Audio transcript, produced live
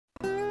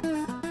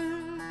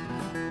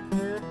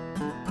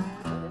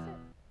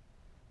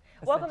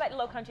Welcome back to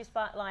Low Country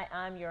Spotlight.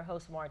 I'm your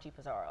host, Margie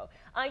Pizarro.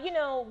 You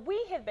know, we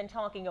have been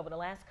talking over the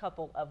last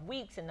couple of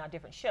weeks in our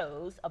different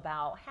shows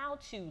about how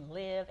to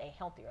live a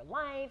healthier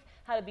life,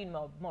 how to be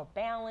more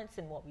balanced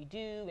in what we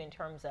do in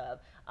terms of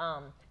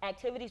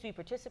activities we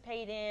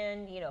participate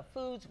in, you know,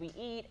 foods we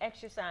eat,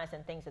 exercise,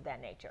 and things of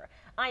that nature.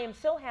 I am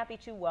so happy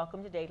to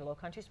welcome today to Low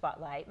Country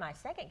Spotlight my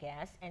second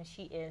guest, and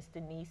she is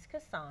Denise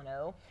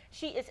Casano.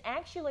 She is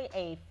actually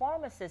a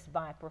pharmacist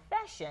by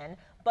profession,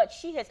 but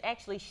she has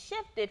actually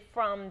shifted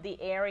from the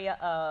area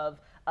of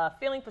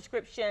filling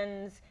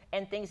prescriptions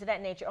and things of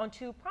that nature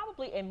onto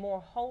probably a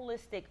more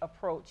holistic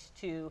approach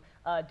to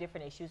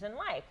different issues in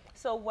life.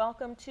 So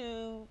welcome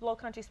to Low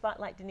Country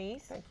Spotlight,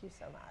 Denise. Thank you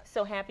so much.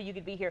 So happy you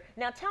could be here.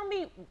 Now tell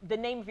me the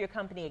name of your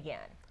company again.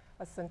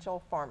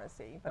 Essential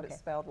Pharmacy, but it's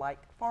spelled like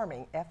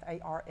farming,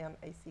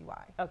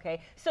 F-A-R-M-A-C-Y.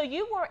 Okay, so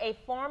you were a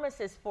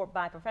pharmacist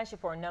by profession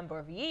for a number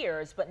of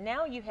years, but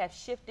now you have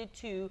shifted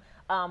to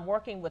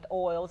working with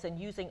oils and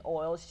using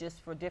oils just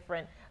for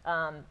different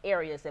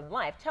areas in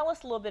life. Tell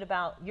us a little bit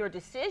about your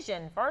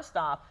decision, first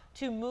off,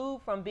 to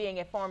move from being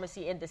a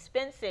pharmacy and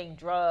dispensing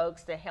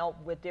drugs to help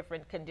with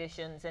different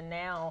conditions and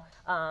now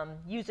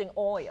using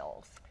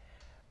oils.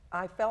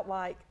 I felt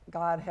like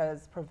God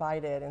has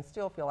provided, and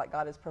still feel like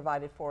God has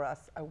provided for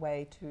us a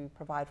way to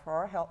provide for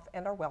our health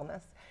and our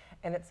wellness,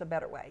 and it's a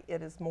better way.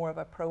 It is more of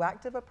a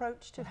proactive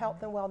approach to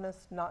health and wellness,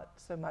 not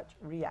so much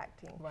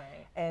reacting.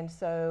 Right. And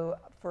so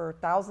for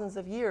thousands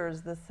of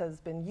years, this has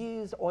been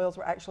used. Oils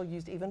were actually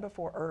used even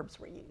before herbs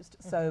were used.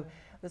 So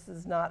this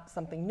is not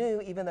something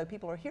new, even though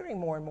people are hearing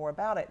more and more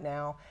about it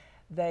now.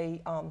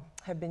 They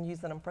have been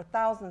using them for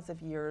thousands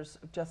of years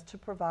just to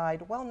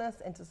provide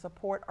wellness and to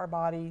support our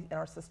body and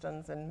our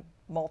systems and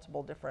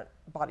multiple different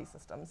body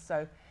systems.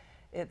 So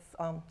it's,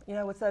 you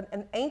know, it's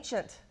an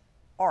ancient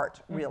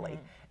art, really.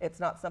 It's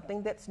not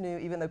something that's new,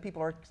 even though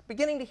people are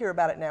beginning to hear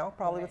about it now,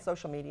 probably with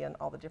social media and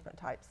all the different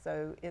types.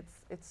 So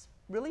it's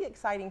really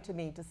exciting to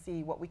me to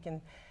see what we can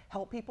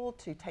help people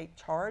to take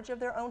charge of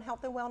their own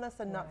health and wellness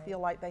and not feel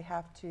like they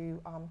have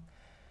to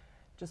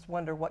just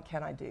wonder, what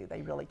can I do?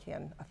 They really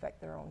can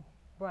affect their own.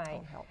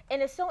 Right.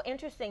 And it's so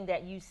interesting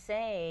that you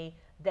say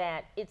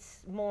that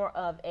it's more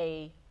of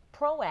a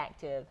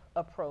proactive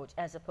approach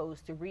as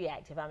opposed to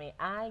reactive. I mean,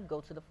 I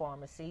go to the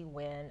pharmacy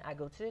when I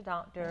go to the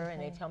doctor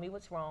and they tell me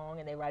what's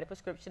wrong and they write a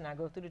prescription. I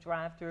go through the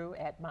drive-through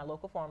at my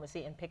local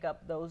pharmacy and pick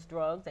up those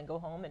drugs and go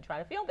home and try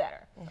to feel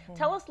better.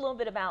 Tell us a little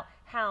bit about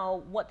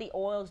how what the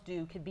oils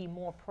do could be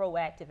more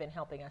proactive in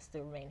helping us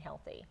to remain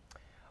healthy.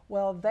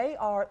 Well, they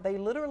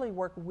literally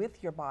work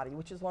with your body,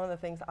 which is one of the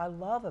things I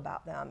love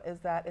about them, is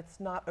that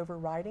it's not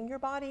overriding your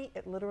body.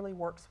 It literally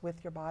works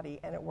with your body,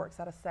 and it works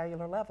at a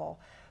cellular level.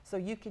 So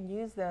you can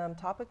use them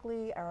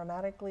topically,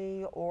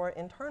 aromatically, or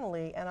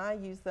internally, and I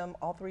use them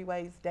all three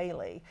ways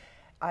daily.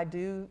 I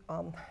do,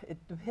 it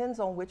depends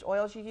on which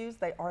oils you use.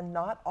 They are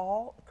not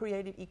all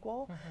created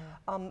equal.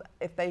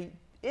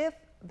 If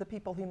the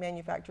people who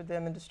manufactured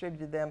them and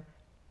distributed them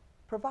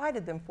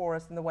provided them for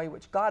us in the way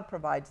which God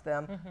provides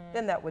them,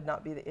 then that would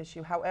not be the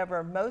issue.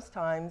 However, most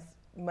times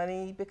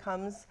money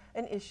becomes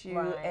an issue,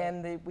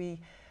 and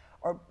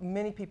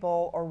many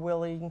people are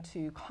willing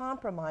to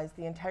compromise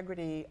the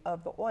integrity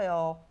of the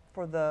oil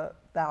for the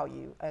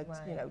value,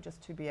 you know,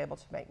 just to be able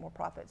to make more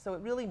profit. So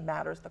it really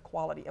matters the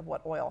quality of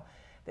what oil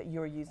that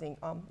you're using.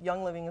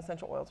 Young Living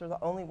essential oils are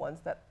the only ones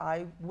that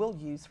I will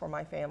use for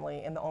my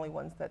family, and the only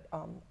ones that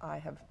I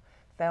have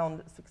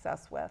found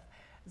success with.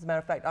 As a matter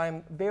of fact,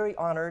 I'm very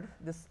honored.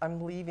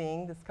 I'm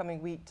leaving this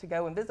coming week to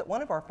go and visit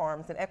one of our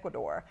farms in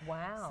Ecuador.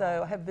 Wow.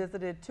 So I have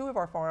visited 2 of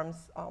our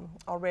farms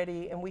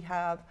already, and we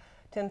have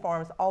 10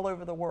 farms all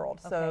over the world.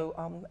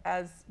 So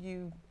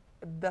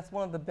that's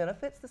one of the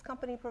benefits this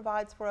company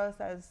provides for us.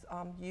 As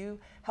you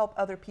help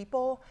other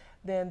people,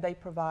 then they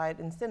provide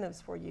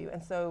incentives for you.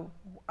 And so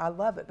I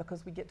love it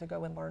because we get to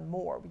go and learn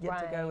more. We get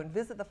to go and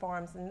visit the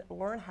farms and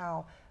learn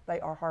how they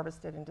are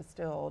harvested and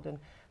distilled, and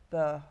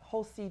the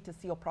whole seed to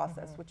seal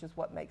process, which is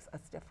what makes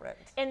us different.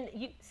 And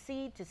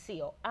seed to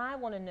seal, I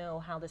want to know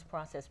how this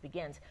process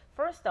begins.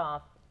 First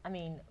off, I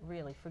mean,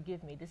 really,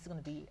 forgive me, this is going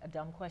to be a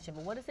dumb question,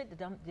 but what is it?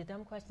 The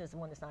dumb question is the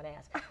one that's not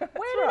asked.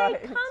 Where do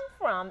they come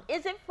from?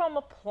 Is it from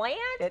a plant?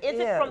 Is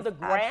it from the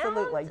ground?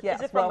 Absolutely, yes.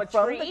 Is it from a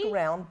tree? From the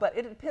ground, but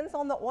it depends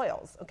on the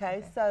oils,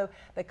 okay? So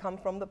they come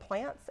from the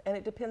plants, and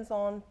it depends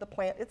on the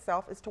plant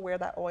itself as to where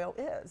that oil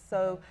is.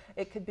 So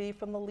it could be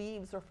from the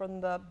leaves or from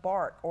the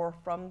bark or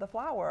from the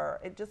flower.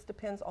 It just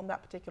depends on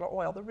that particular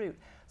oil, the root.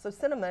 So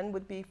cinnamon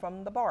would be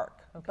from the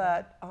bark,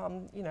 but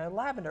you know,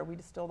 lavender, we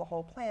distill the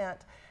whole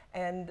plant.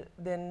 And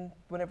then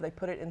whenever they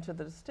put it into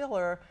the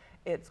distiller,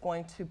 it's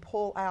going to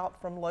pull out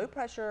from low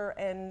pressure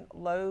and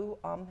low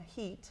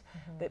heat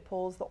that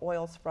pulls the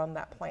oils from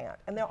that plant.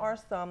 And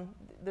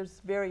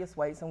there's various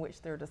ways in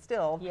which they're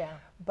distilled,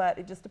 but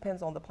it just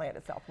depends on the plant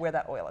itself, where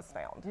that oil is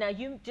found. Now,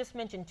 you just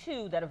mentioned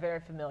 2 that are very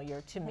familiar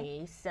to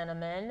me.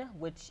 Cinnamon,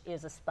 which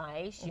is a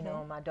spice. You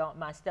know,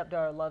 my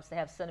stepdaughter loves to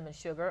have cinnamon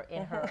sugar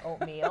in her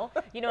oatmeal.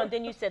 You know, and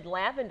then you said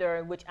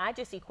lavender, which I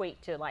just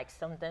equate to like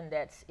something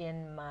that's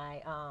in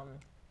my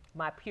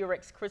my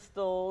Purex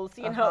crystals.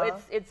 You know,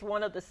 it's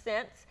one of the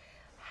scents.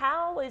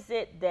 How is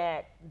it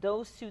that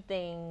those two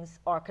things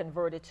are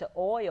converted to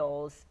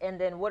oils,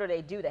 and then what do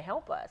they do to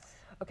help us?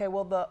 Okay,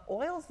 well, the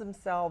oils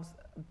themselves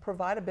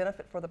provide a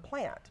benefit for the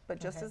plant, but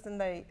just as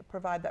they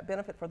provide that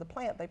benefit for the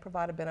plant, they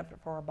provide a benefit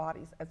for our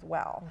bodies as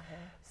well.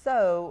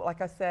 So, like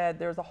I said,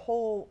 there's a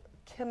whole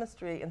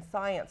chemistry and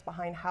science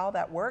behind how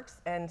that works,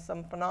 and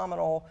some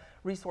phenomenal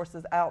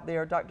resources out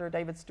there. Dr.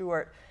 David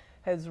Stewart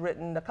has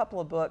written a couple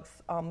of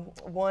books.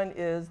 One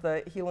is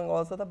The Healing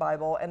Oils of the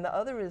Bible, and the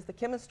other is The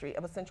Chemistry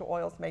of Essential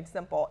Oils Made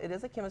Simple. It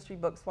is a chemistry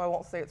book, so I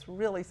won't say it's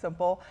really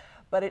simple,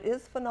 but it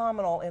is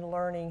phenomenal in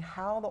learning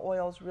how the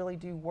oils really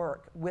do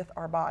work with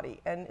our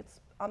body. And it's,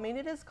 I mean,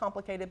 it is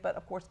complicated, but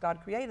of course God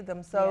created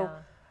them, so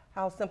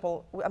how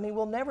simple, I mean,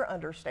 we'll never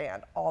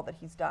understand all that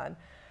He's done.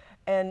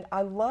 And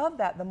I love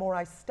that the more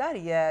I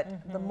study it,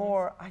 the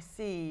more I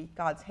see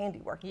God's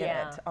handiwork in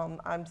it.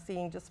 I'm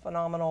seeing just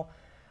phenomenal,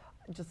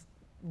 just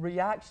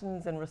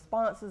reactions and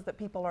responses that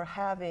people are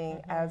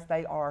having as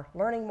they are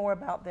learning more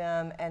about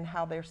them, and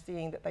how they're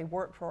seeing that they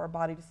work for our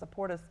body to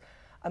support us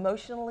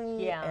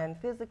emotionally and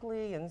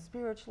physically and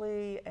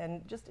spiritually,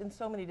 and just in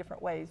so many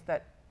different ways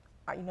that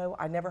I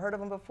never heard of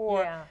them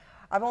before.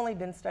 I've only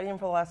been studying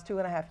for the last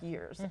 2.5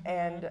 years,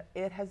 and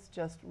it has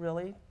just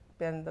really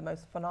been the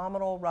most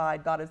phenomenal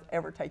ride God has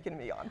ever taken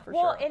me on, for sure.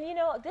 Well, and you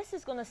know, this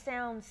is going to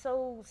sound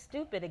so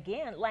stupid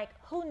again. Like,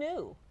 who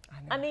knew?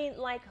 I mean,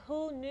 like,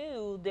 who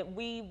knew that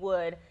we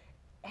would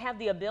have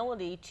the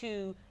ability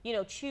to, you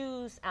know,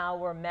 choose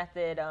our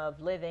method of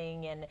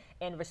living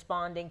and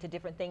responding to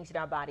different things that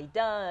our body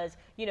does,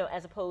 you know,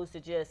 as opposed to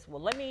just,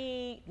 well, let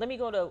me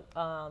go to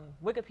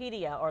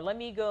Wikipedia, or let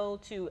me go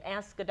to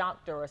Ask a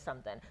Doctor or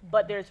something.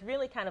 But there's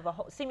really kind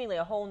of seemingly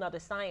a whole nother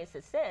science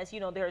that says, you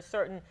know, there are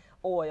certain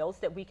oils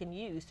that we can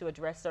use to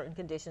address certain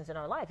conditions in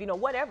our life, you know,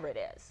 whatever it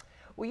is.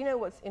 Well, you know,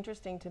 what's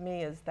interesting to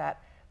me is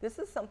that this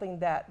is something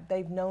that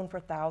they've known for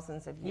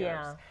thousands of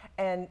years.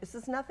 And this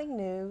is nothing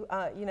new.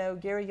 You know,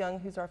 Gary Young,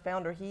 who's our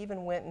founder, he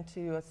even went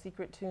into a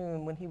secret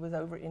tomb when he was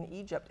over in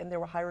Egypt, and there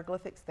were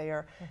hieroglyphics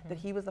there that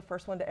he was the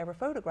first one to ever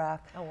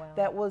photograph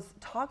that was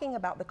talking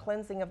about the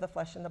cleansing of the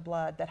flesh and the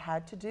blood, that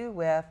had to do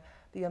with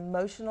the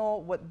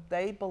emotional, what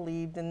they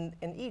believed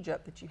in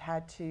Egypt, that you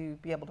had to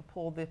be able to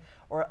pull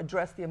or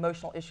address the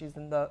emotional issues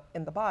in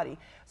the body.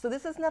 So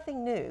this is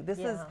nothing new. This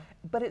is,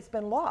 but it's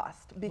been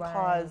lost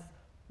because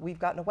we've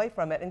gotten away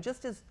from it. And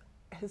just as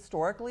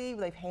historically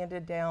they've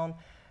handed down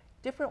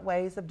different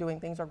ways of doing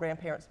things, our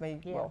grandparents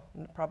well,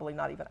 probably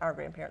not even our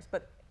grandparents,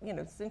 but you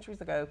know,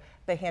 centuries ago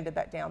they handed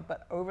that down.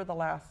 But over the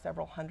last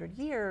several hundred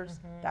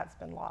years, that's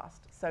been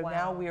lost. So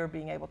now we are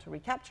being able to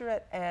recapture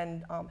it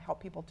and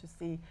help people to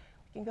see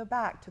we can go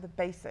back to the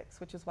basics,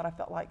 which is what I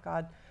felt like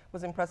God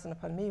was impressing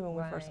upon me when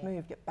we first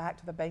moved. Get back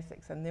to the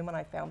basics. And then when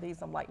I found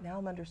these, I'm like, now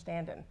I'm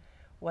understanding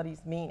what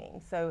He's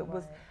meaning. So it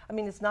was, I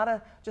mean, it's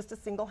not just a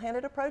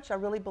single-handed approach. I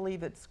really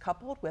believe it's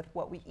coupled with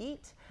what we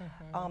eat,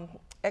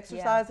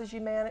 exercise, as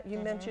you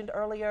mentioned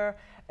earlier,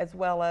 as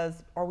well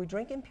as, are we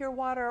drinking pure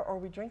water, or are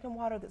we drinking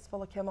water that's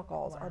full of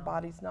chemicals? Our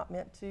body's not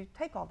meant to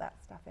take all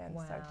that stuff in,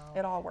 so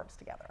it all works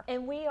together.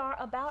 And we are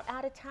about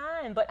out of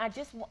time, but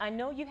I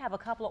know you have a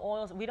couple of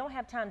oils. We don't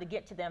have time to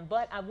get to them,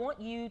 but I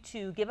want you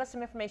to give us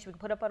some information. We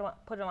can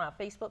put it on our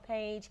Facebook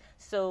page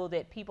so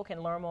that people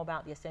can learn more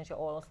about the essential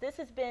oils. This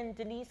has been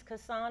Denise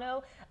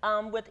Cassano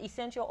with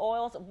Essential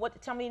Oils.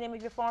 Tell me the name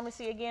of your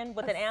pharmacy again,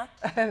 with an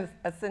F?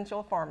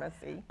 Essential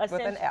Pharmacy, with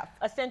an F.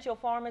 Essential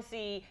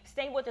Pharmacy.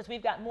 Stay with us.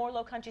 We've got more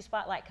Low Country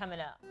Spotlight coming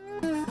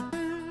up.